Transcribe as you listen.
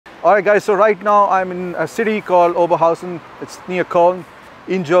All right, guys, so right now I'm in a city called Oberhausen. It's near Köln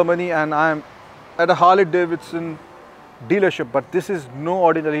in Germany, and I'm at a Harley Davidson dealership. But this is no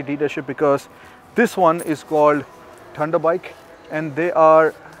ordinary dealership because this one is called Thunderbike, and they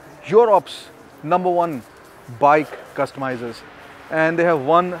are Europe's #1 bike customizers. And they have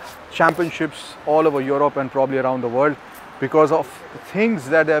won championships all over Europe and probably around the world because of the things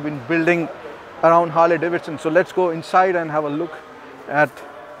that they have been building around Harley Davidson. So let's go inside and have a look at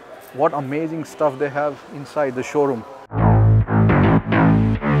what amazing stuff they have inside the showroom.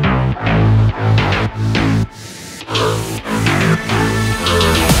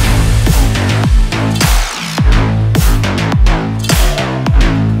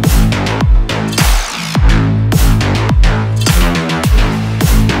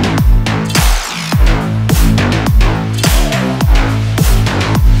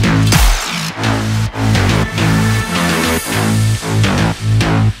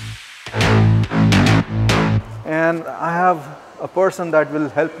 And I have a person that will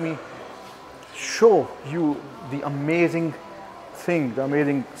help me show you the amazing thing, the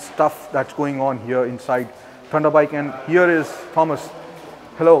amazing stuff that's going on here inside Thunderbike. And here is Thomas.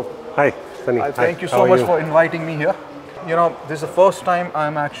 Hello. Hi, Sunny. Thank you so much for inviting me here. You know, this is the first time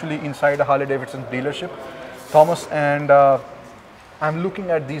I'm actually inside a Harley Davidson dealership, Thomas, and I'm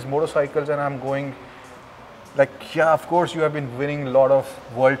looking at these motorcycles and I'm going like, yeah, of course you have been winning a lot of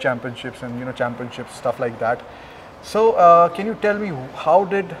world championships and, you know, championships, stuff like that. So can you tell me, how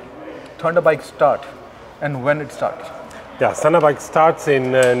did Thunderbike start and when it started? Yeah, Thunderbike starts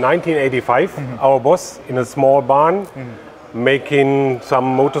in 1985. Our boss in a small barn, making some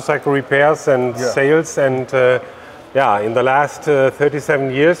motorcycle repairs and sales. And yeah, in the last 37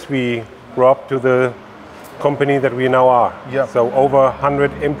 years, we grew up to the company that we now are. Yeah. So over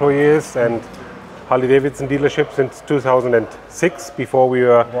 100 employees and Harley Davidson dealership since 2006. Before we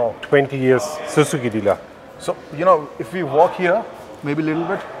were 20 years Suzuki dealer. So, you know, if we walk here, maybe a little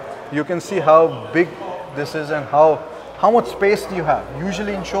bit, you can see how big this is and how much space do you have.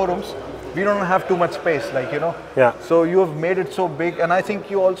 Usually in showrooms, we don't have too much space, like, you know. Yeah. So you have made it so big, and I think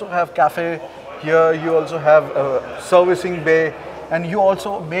you also have cafe here, you also have a servicing bay, and you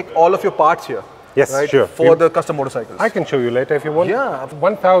also make all of your parts here. Yes, right? sure. For the custom motorcycles. I can show you later if you want. Yeah.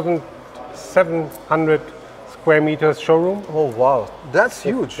 1,700 square meters showroom. Oh wow, that's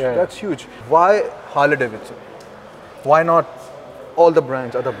huge. Yeah. That's huge. Why Harley Davidson? Why not all the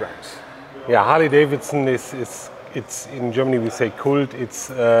brands, other brands? Yeah, Harley Davidson it's in Germany we say cult. It's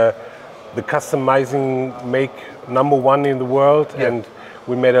the customizing make #1 in the world, and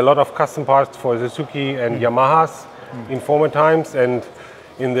we made a lot of custom parts for Suzuki and Yamahas in former times. And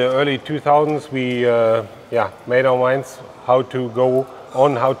in the early 2000s, we made our minds how to go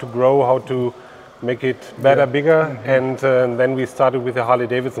on, how to grow, how to make it better, bigger, and then we started with the Harley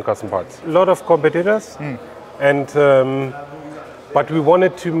Davidson custom parts. A lot of competitors, and but we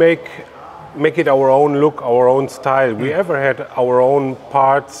wanted to make it our own look, our own style. We ever had our own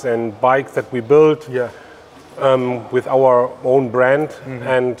parts and bikes that we built with our own brand,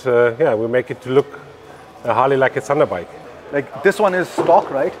 and we make it to look a Harley like a Thunderbike. Like this one is stock,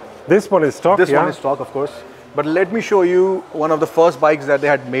 right? This one is stock. This one is stock, of course. But let me show you one of the first bikes that they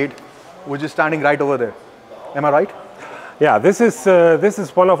had made, which is standing right over there. Am I right? Yeah, this is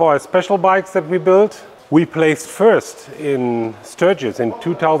one of our special bikes that we built. We placed first in Sturgis in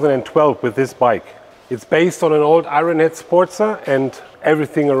 2012 with this bike. It's based on an old Ironhead Sportster, and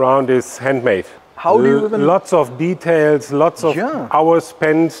everything around is handmade. How do you even... Lots of details, lots of hours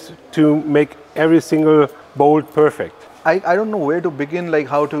spent to make every single bolt perfect. I don't know where to begin, like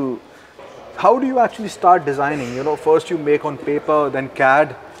how do you actually start designing? You know, first you make on paper, then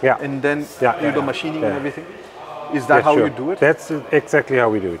CAD, and then you do machining and everything. Is that how you do it? That's exactly how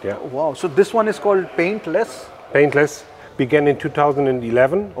we do it, yeah. Wow, so this one is called Paintless? Paintless began in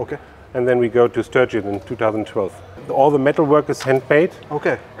 2011. Okay. And then we go to Sturgis in 2012. All the metalwork is handmade.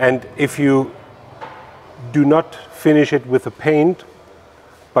 Okay. And if you do not finish it with a paint,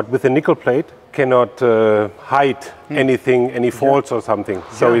 but with a nickel plate, cannot hide anything, any faults or something.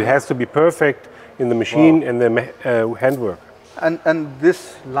 So it has to be perfect in the machine and the handwork. And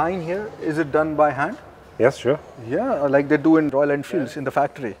this line here, is it done by hand? Yes, sure. Yeah, like they do in Royal Enfields in the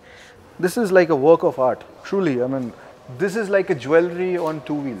factory. This is like a work of art, truly. I mean, this is like a jewelry on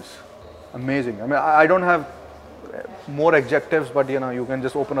two wheels. Amazing. I mean, I don't have more adjectives, but you know, you can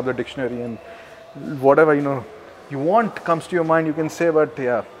just open up the dictionary and whatever you want comes to your mind, you can say. But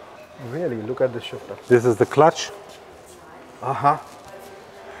yeah, really, look at this shifter. This is the clutch.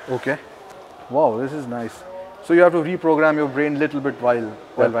 Okay. Wow, this is nice. So you have to reprogram your brain a little bit while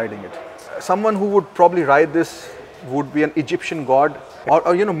riding it. Someone who would probably ride this would be an Egyptian god,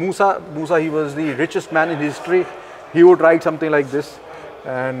 or you know, Musa, he was the richest man in history. He would ride something like this,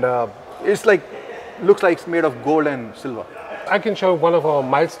 and it's like, looks like it's made of gold and silver. I can show one of our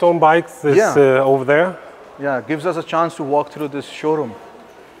milestone bikes, this over there. Yeah, gives us a chance to walk through this showroom.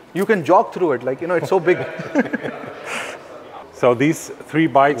 You can jog through it, like, you know, it's so big. So these 3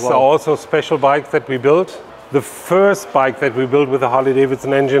 bikes are also special bikes that we built. The first bike that we built with a Harley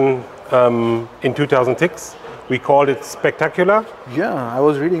Davidson engine in 2006, we called it Spectacular. Yeah, I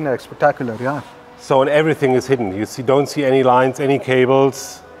was reading that, Spectacular, yeah. So and everything is hidden. You don't see any lines, any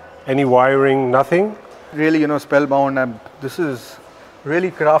cables, any wiring, nothing. Really, you know, spellbound, and this is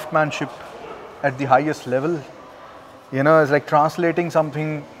really craftsmanship at the highest level. You know, it's like translating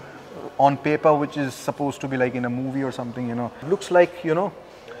something on paper which is supposed to be like in a movie or something, you know. It looks like, you know,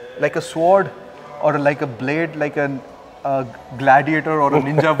 like a sword or like a blade, like a gladiator or a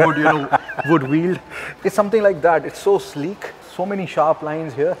ninja would, you know, would wield. It's something like that. It's so sleek, so many sharp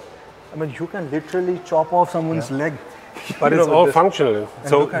lines here. I mean, you can literally chop off someone's leg. But it's all functional.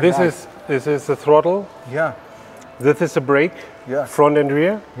 So this is the throttle. Yeah. This is the brake, front and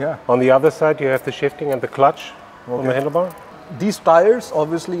rear. Yeah. On the other side, you have the shifting and the clutch on the handlebar. These tires,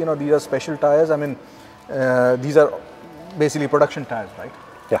 obviously, you know, these are special tires. I mean, these are basically production tires, right?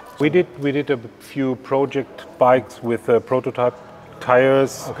 Yeah. We did a few project bikes with prototype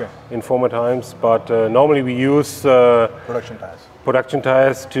tires in former times, but normally we use production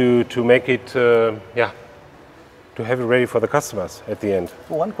tires to make it, to have it ready for the customers at the end.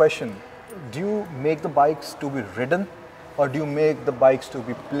 So one question, do you make the bikes to be ridden, or do you make the bikes to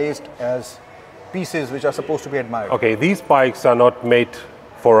be placed as pieces which are supposed to be admired? Okay, these bikes are not made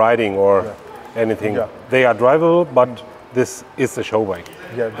for riding or anything. Yeah. They are drivable, but this is a show bike.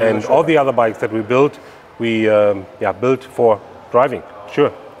 Yeah, and all the other bikes that we built, we built for driving,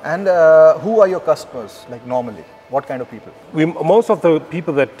 sure. And who are your customers, like normally? What kind of people? Most of the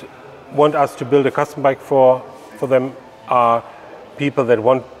people that want us to build a custom bike for them are people that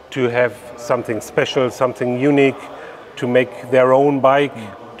want to have something special, something unique, to make their own bike,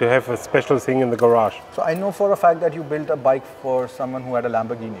 to have a special thing in the garage. So I know for a fact that you built a bike for someone who had a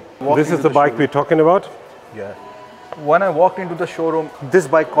Lamborghini. This is the bike we're talking about? Yeah. When I walked into the showroom, this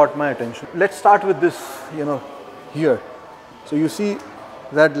bike caught my attention. Let's start with this, you know, here. So you see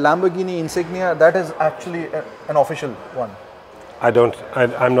that Lamborghini insignia, that is actually an official one.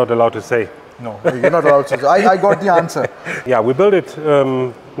 I'm not allowed to say. No, you're not allowed to say. I got the answer. Yeah, we built it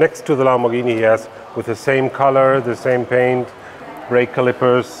next to the Lamborghini, yes, with the same color, the same paint, brake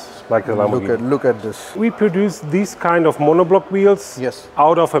calipers, like the Lamborghini. Look at this. We produce these kind of monoblock wheels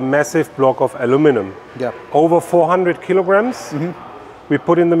out of a massive block of aluminum. Yeah. Over 400 kilograms. We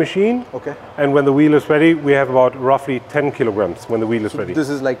put in the machine. Okay. And when the wheel is ready, we have about roughly 10 kilograms when the wheel is ready. This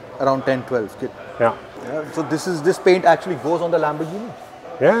is like around 10, 12. Yeah. So this paint actually goes on the Lamborghini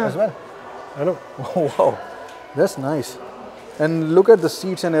as well. I know. Oh, wow. That's nice. And look at the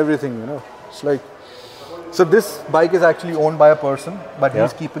seats and everything, you know. It's like, so this bike is actually owned by a person, but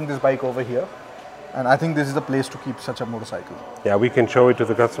he's keeping this bike over here. And I think this is the place to keep such a motorcycle. Yeah, we can show it to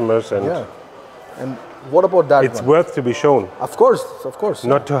the customers. And and what about that It's worth to be shown. Of course.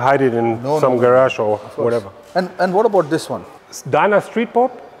 Not to hide it in some garage or whatever. And what about this one? It's Dyna Street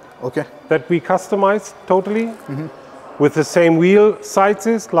Pop. Okay. That we customized totally. With the same wheel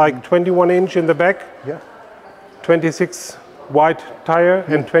sizes, like 21-inch in the back. Yeah. 26 wide tire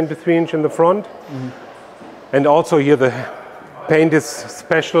and 23-inch in the front. And also here the paint is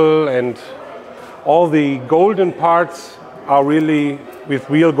special, and all the golden parts are really with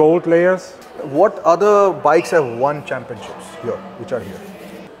real gold layers. What other bikes have won championships here, which are here?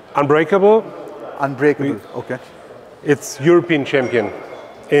 Unbreakable. Okay. It's European champion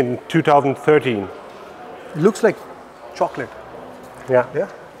in 2013. Looks like chocolate. Yeah. Yeah.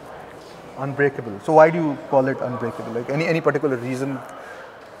 Unbreakable. So why do you call it unbreakable? Like any particular reason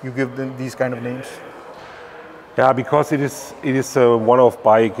you give them these kind of names? Yeah, because it is a one-off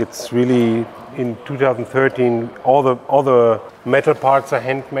bike. It's really in 2013. All the metal parts are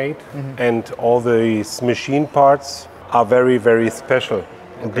handmade, and all the machine parts are very, very special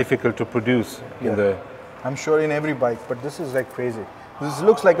and difficult to produce in the. I'm sure in every bike, but this is like crazy. This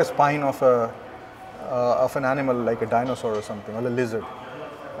looks like a spine of an animal, like a dinosaur or something, or a lizard.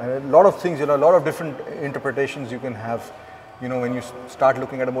 And a lot of things, you know, a lot of different interpretations you can have, you know, when you start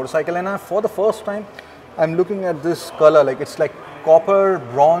looking at a motorcycle. And for the first time, I'm looking at this color, like it's like copper,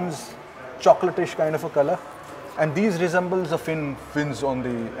 bronze, chocolatish kind of a color. And these resembles the fins on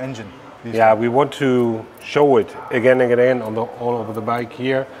the engine. Yeah, we want to show it again and again on all over the bike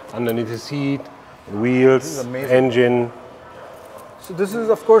here, underneath the seat, wheels, engine. So this is,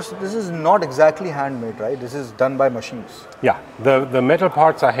 of course, this is not exactly handmade, right? This is done by machines. Yeah, the metal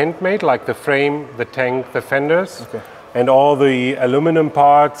parts are handmade, like the frame, the tank, the fenders, Okay. and all the aluminum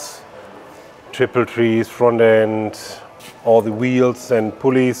parts, triple trees, front end, all the wheels and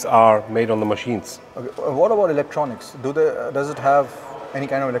pulleys are made on the machines. Okay. What about electronics? Does it have any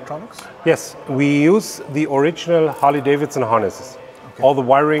kind of electronics? Yes, we use the original Harley Davidson harnesses. Okay. All the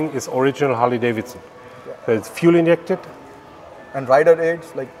wiring is original Harley Davidson. Okay. So it's fuel injected. And rider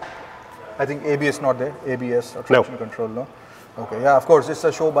aids, like, I think ABS not there, ABS or traction control, no? Okay, yeah, of course, it's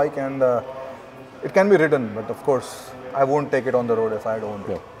a show bike and it can be ridden, but of course, I won't take it on the road if I don't.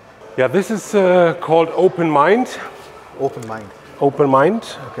 No. Yeah, this is called Open Mind. Open mind. Open Mind.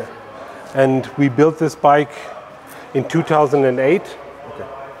 Okay. And we built this bike in 2008. Okay.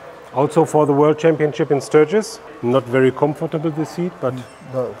 Also for the World Championship in Sturgis. Not very comfortable, the seat, but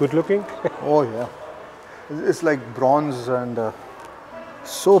good looking. Oh yeah. It's like bronze and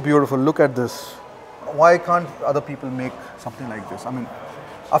so beautiful. Look at this. Why can't other people make something like this? I mean,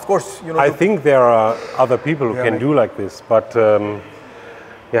 of course, you know. I think there are other people who can do like this, but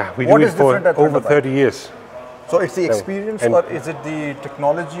yeah, we do it for over 30 years. So it's the experience, or is it the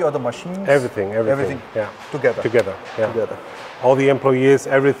technology or the machines? Everything. Yeah. Together. Yeah. Together. All the employees,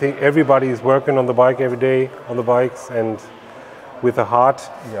 everything. Everybody is working on the bike every day on the bikes and with a heart.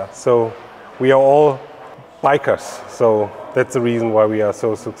 Yeah. So we are all bikers. So that's the reason why we are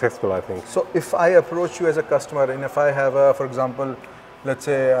so successful, I think. So if I approach you as a customer, and if I have a, for example, let's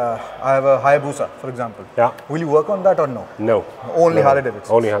say I have a Hayabusa, for example. Yeah. Will you work on that or no? No. Only Harley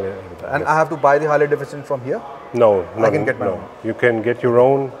Davidson. Only Harley Davidson. And I have to buy the Harley Davidson from here? No. I can get my own. You can get your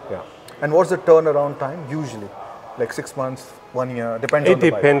own. Yeah. And what's the turnaround time usually? Like 6 months, 1 year, depends on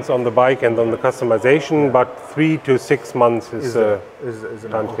the bike. It depends on the bike and on the customization, but 3 to 6 months is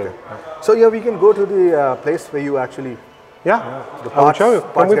time scale. Okay. So yeah, we can go to the place where you actually the the I will show you.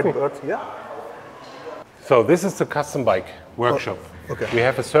 Come parts with get me. birth. Yeah. So this is the custom bike workshop. Okay. We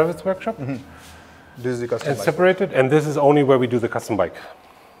have a service workshop. This is the custom And bike. separated, and this is only where we do the custom bike.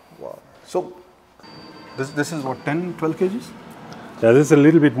 Wow. So this is what, 10, 12 kgs? Now this is a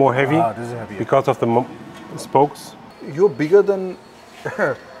little bit more heavy This is heavier. because of the spokes. You're bigger than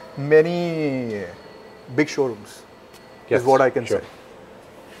many big showrooms. Yes, is what I can sure. say.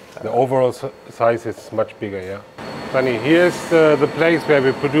 The overall size is much bigger, yeah. Sunny, here's the place where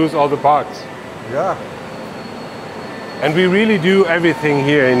we produce all the parts. Yeah. And we really do everything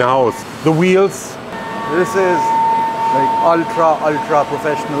here in-house. The wheels. This is like ultra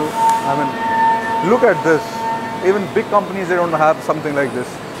professional. I mean, look at this. Even big companies, they don't have something like this.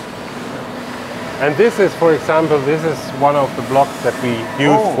 And this is, for example, this is one of the blocks that we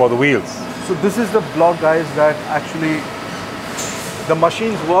use for the wheels. So this is the block, guys, that actually the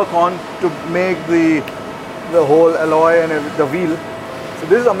machines work on to make the whole alloy and the wheel. So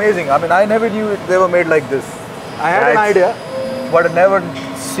this is amazing. I mean, I never knew they were made like this. I had an idea, but I never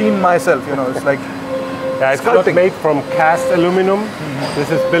seen myself, you know, it's like Yeah, it's not made from cast aluminum.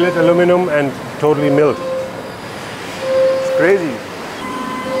 This is billet aluminum and totally milled. It's crazy.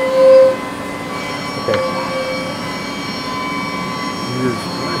 Okay. Jesus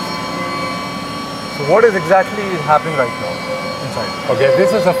Christ. So what is exactly happening right now inside? Okay,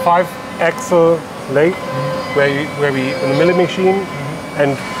 this is a 5-axle lathe where we in the milling machine,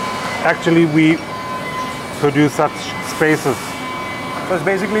 and actually we produce such spaces. So it's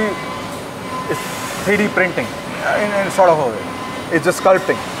basically, it's 3D printing in sort of a way. It's just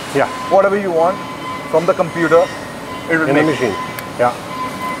sculpting. Yeah. Whatever you want from the computer, it will In make the machine. Yeah.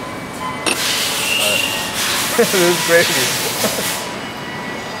 This is crazy.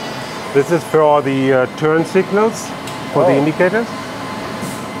 This is for the turn signals, for the indicators.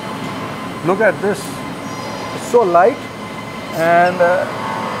 Look at this. It's so light, and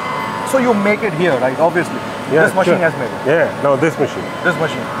so you make it here, right? Obviously. Yeah, This machine sure. has made it. Yeah, no, this machine. This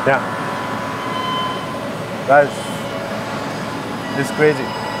machine. Yeah. Guys, it's crazy.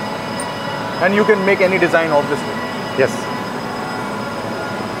 And you can make any design, obviously. Yes.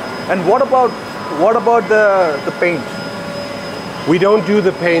 And what about the paint? We don't do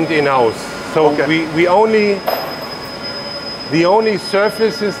the paint in-house. So we only, the only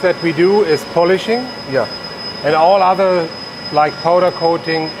surfaces that we do is polishing. Yeah. And all other, like powder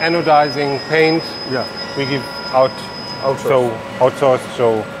coating, anodizing, paint, Yeah. we give out outsourced.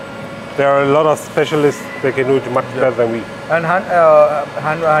 So there are a lot of specialists that can do it much better than we. And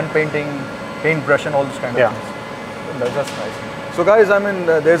hand painting, paintbrush, and all this kind of Yeah. things. That's nice. So guys, I mean,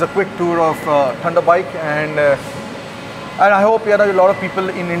 there's a quick tour of Thunderbike, and I hope a lot of people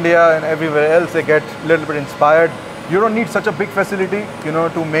in India and everywhere else, they get a little bit inspired You don't need such a big facility, you know,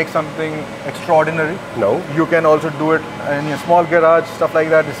 to make something extraordinary. No. You can also do it in a small garage, stuff like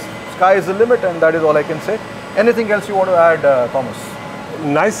that. Sky is the limit, and that is all I can say. Anything else you want to add, Thomas?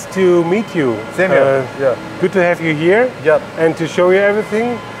 Nice to meet you. Same here. Yeah. Good to have you here. Yeah. And to show you everything.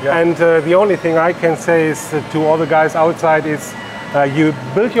 Yeah. And the only thing I can say is to all the guys outside is you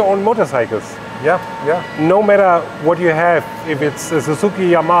build your own motorcycles. Yeah, yeah. No matter what you have, if it's a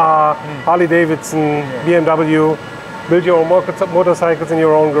Suzuki, Yamaha, Harley Davidson, BMW, build your own motorcycles in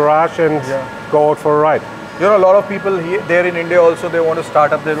your own garage and go out for a ride. You know, a lot of people here, there in India also, they want to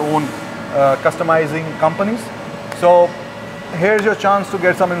start up their own customizing companies. So here's your chance to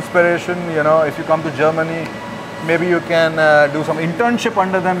get some inspiration. You know, if you come to Germany, maybe you can do some internship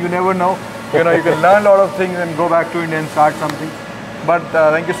under them. You never know. You know, you can learn a lot of things and go back to India and start something. But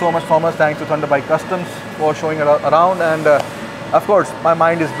thank you so much, Thomas. Thanks to Thunderbike Customs for showing it around. And of course, my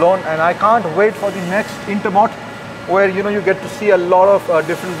mind is blown, and I can't wait for the next Intermot, where you know you get to see a lot of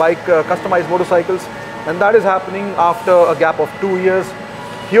different bike customized motorcycles, and that is happening after a gap of 2 years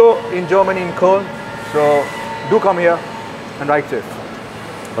here in Germany, in Köln. So do come here and ride safe.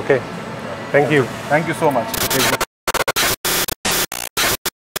 Okay. Thank you. Thank you so much.